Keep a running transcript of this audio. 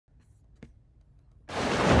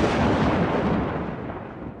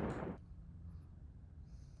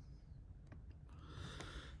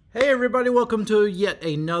Hey everybody, welcome to yet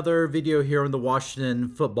another video here on the Washington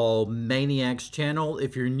Football Maniacs channel.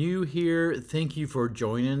 If you're new here, thank you for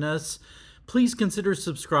joining us. Please consider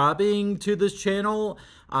subscribing to this channel.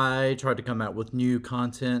 I try to come out with new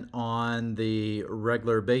content on the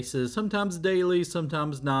regular basis, sometimes daily,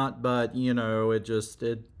 sometimes not, but you know,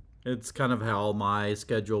 it's kind of how my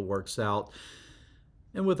schedule works out.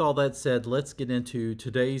 And with all that said, let's get into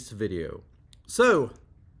today's video. So,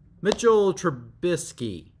 Mitch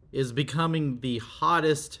Trubisky is becoming the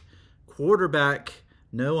hottest quarterback.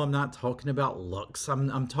 No, I'm not talking about looks.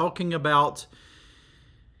 I'm talking about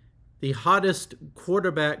the hottest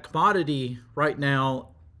quarterback commodity right now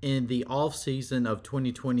in the offseason of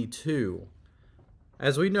 2022.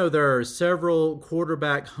 As we know, there are several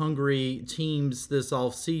quarterback-hungry teams this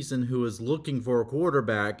offseason who is looking for a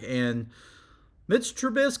quarterback, and Mitch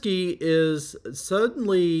Trubisky is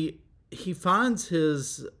suddenly, he finds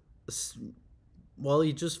his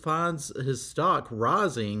stock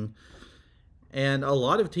rising, and a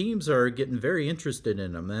lot of teams are getting very interested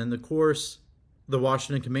in him. And of course, the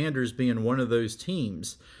Washington Commanders being one of those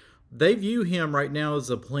teams. They view him right now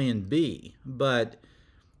as a plan B, but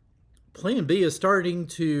plan B is starting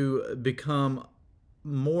to become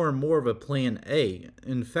more and more of a plan A.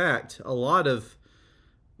 In fact, a lot of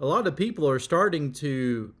people are starting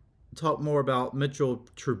to talk more about Mitchell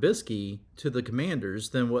Trubisky to the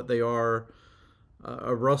Commanders than what they are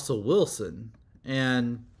Russell Wilson.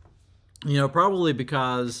 And, you know, probably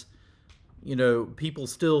because, you know, people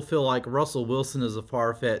still feel like Russell Wilson is a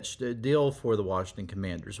far-fetched deal for the Washington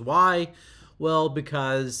Commanders. Why? Well,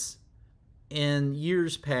 because in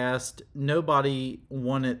years past, nobody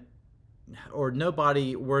wanted, or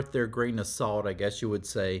nobody worth their grain of salt, I guess you would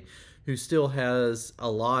say, who still has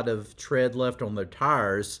a lot of tread left on their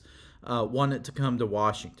tires, wanted to come to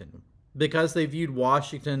Washington, because they viewed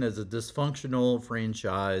Washington as a dysfunctional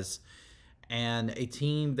franchise and a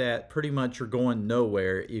team that pretty much are going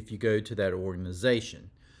nowhere if you go to that organization.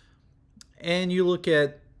 And you look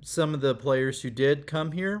at some of the players who did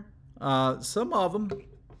come here, some of them,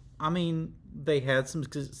 I mean, they had some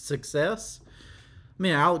success. I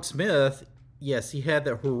mean, Alex Smith, yes, he had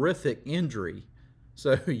that horrific injury.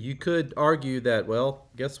 So you could argue that, well,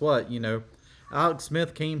 guess what, you know, Alex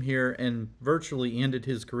Smith came here and virtually ended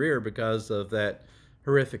his career because of that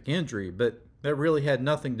horrific injury, but that really had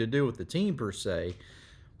nothing to do with the team per se.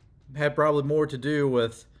 It had probably more to do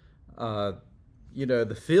with, you know,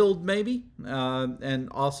 the field maybe, and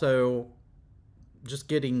also just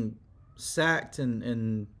getting sacked.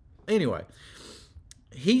 And anyway,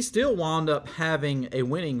 he still wound up having a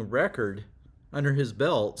winning record under his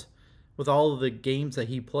belt with all of the games that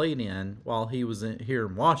he played in while he was here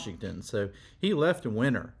in Washington. So he left a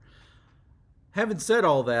winner. Having said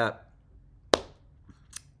all that,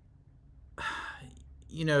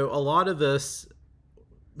 you know, a lot of us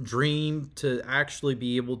dream to actually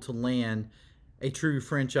be able to land a true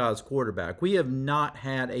franchise quarterback. We have not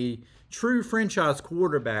had a true franchise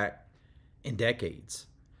quarterback in decades.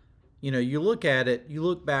 You know, you look at it, you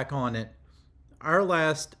look back on it, our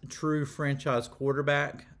last true franchise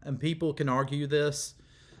quarterback, and people can argue this,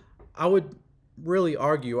 I would really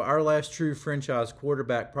argue our last true franchise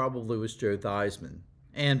quarterback probably was Joe Theismann.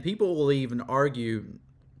 And people will even argue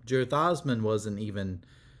Joe Theismann wasn't even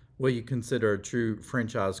what you consider a true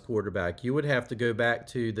franchise quarterback. You would have to go back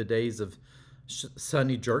to the days of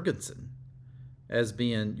Sonny Jurgensen as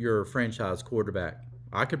being your franchise quarterback.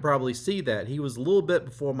 I could probably see that. He was a little bit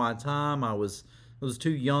before my time. I was too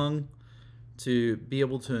young to be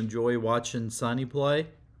able to enjoy watching Sonny play,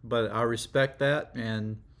 but I respect that,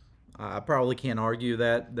 and I probably can't argue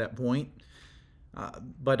that point.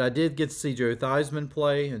 But I did get to see Joe Theismann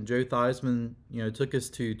play, and Joe Theismann, you know, took us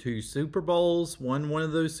to 2 Super Bowls, won one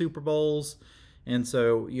of those Super Bowls, and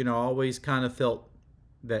so, you know, I always kind of felt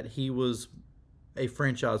that he was a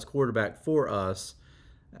franchise quarterback for us.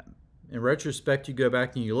 In retrospect, you go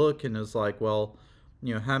back and you look, and it's like, well,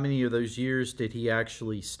 you know, how many of those years did he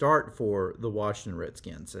actually start for the Washington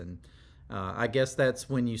Redskins? And I guess that's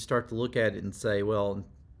when you start to look at it and say, well,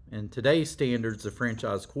 in today's standards, a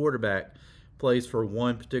franchise quarterback plays for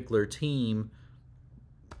one particular team,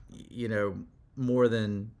 you know, more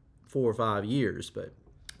than 4 or 5 years. But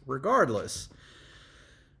regardless,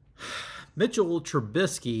 Mitchell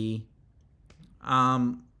Trubisky,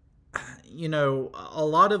 you know, a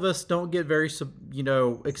lot of us don't get very, you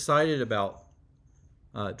know, excited about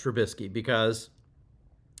Trubisky because,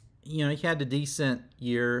 you know, he had a decent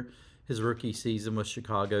year. His rookie season with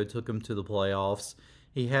Chicago took him to the playoffs.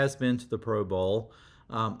 He has been to the Pro Bowl,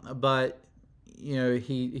 but you know,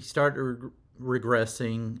 he started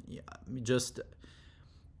regressing. Just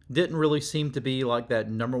didn't really seem to be like that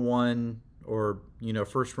number one or,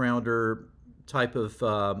 first rounder type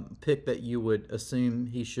of pick that you would assume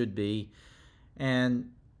he should be.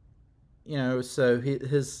 And, so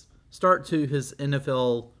his start to his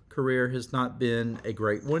NFL career has not been a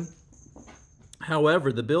great one.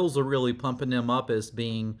 However, the Bills are really pumping him up as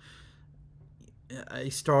being a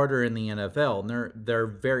starter in the NFL, and they're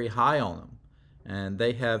very high on him, and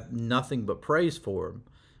they have nothing but praise for him.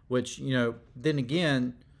 Which, then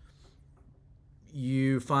again,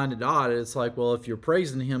 you find it odd. It's like, well, if you're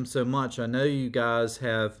praising him so much, I know you guys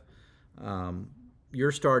have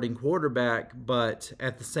your starting quarterback, but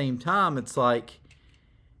at the same time, it's like,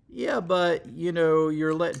 yeah, but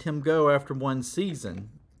you're letting him go after one season.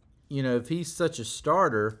 If he's such a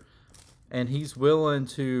starter and he's willing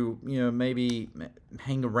to, maybe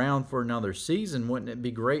hang around for another season, wouldn't it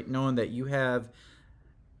be great knowing that you have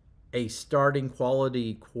a starting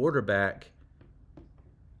quality quarterback,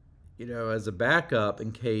 as a backup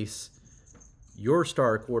in case your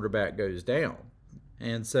star quarterback goes down?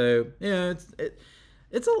 And so,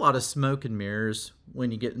 it's a lot of smoke and mirrors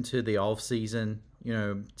when you get into the off season.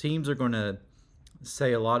 Teams are going to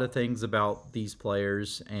say a lot of things about these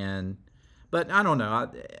players, but I don't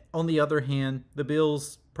know. On the other hand, the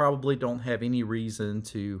Bills probably don't have any reason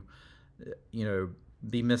to,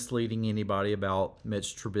 be misleading anybody about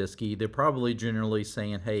Mitch Trubisky. They're probably generally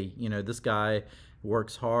saying, hey, this guy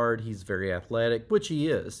works hard. He's very athletic, which he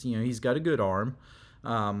is. He's got a good arm.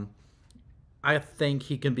 I think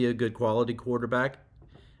he can be a good quality quarterback.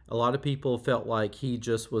 A lot of people felt like he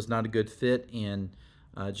just was not a good fit in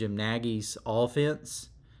Jim Nagy's offense.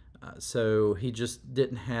 So he just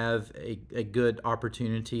didn't have a good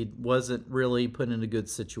opportunity, wasn't really put in a good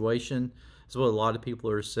situation, is what a lot of people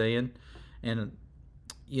are saying. And,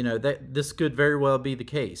 that this could very well be the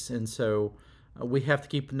case. And so we have to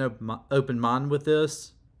keep an open mind with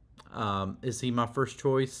this. Is he my first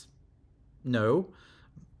choice? No.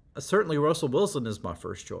 Certainly Russell Wilson is my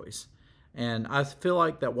first choice. And I feel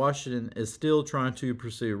like that Washington is still trying to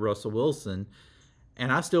pursue Russell Wilson. And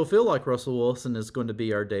I still feel like Russell Wilson is going to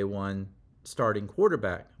be our day one starting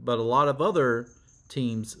quarterback. But a lot of other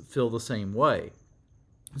teams feel the same way.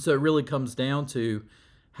 So it really comes down to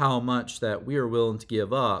how much that we are willing to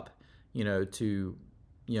give up,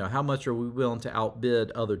 how much are we willing to outbid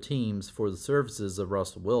other teams for the services of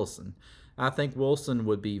Russell Wilson. I think Wilson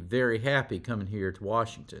would be very happy coming here to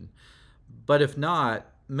Washington. But if not,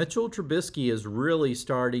 Mitchell Trubisky is really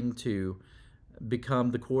starting to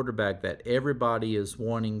become the quarterback that everybody is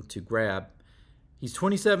wanting to grab. He's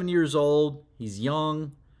 27 years old. He's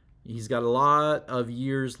young. He's got a lot of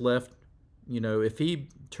years left. If he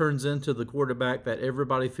turns into the quarterback that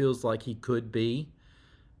everybody feels like he could be,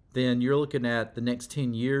 then you're looking at the next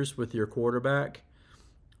 10 years with your quarterback.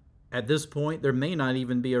 At this point, there may not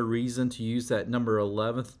even be a reason to use that number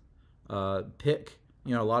 11th pick.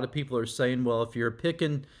 A lot of people are saying, well, if you're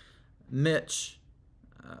picking Mitch,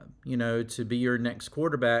 to be your next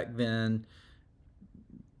quarterback, then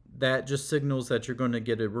that just signals that you're going to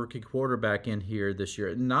get a rookie quarterback in here this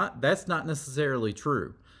year. That's not necessarily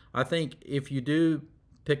true. I think if you do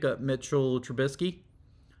pick up Mitchell Trubisky,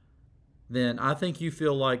 then I think you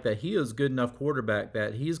feel like that he is good enough quarterback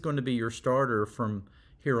that he's going to be your starter from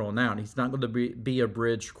here on out. He's not going to be a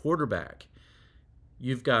bridge quarterback.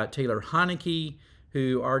 You've got Taylor Heineke,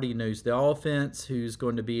 who already knows the offense, who's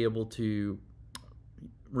going to be able to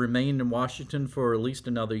remain in Washington for at least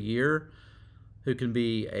another year, who can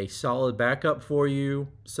be a solid backup for you.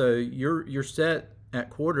 So you're set at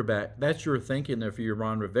quarterback. That's your thinking if you're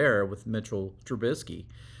Ron Rivera with Mitchell Trubisky.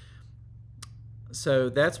 So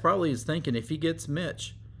that's probably his thinking. If he gets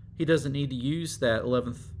Mitch, he doesn't need to use that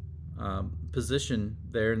 11th position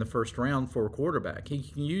there in the first round for a quarterback. He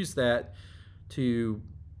can use that to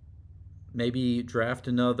maybe draft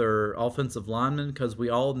another offensive lineman, because we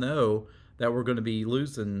all know that we're going to be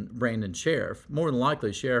losing Brandon Sheriff. More than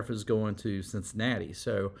likely, Sheriff is going to Cincinnati.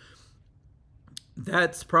 So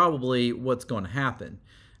that's probably what's going to happen.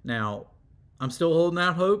 Now, I'm still holding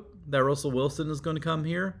out hope that Russell Wilson is going to come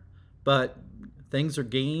here, but things are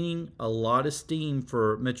gaining a lot of steam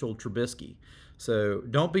for Mitchell Trubisky. So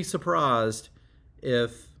don't be surprised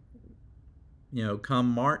if, come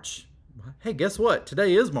March. Hey, guess what?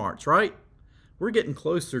 Today is March, right? We're getting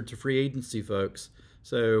closer to free agency, folks.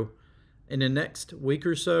 So in the next week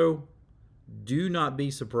or so, do not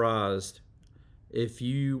be surprised if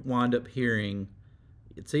you wind up hearing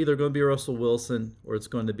it's either going to be Russell Wilson or it's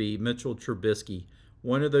going to be Mitchell Trubisky.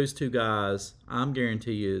 One of those two guys, I'm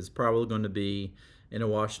guarantee you, is probably going to be in a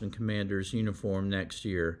Washington Commanders uniform next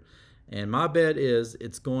year. And my bet is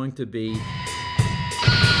it's going to be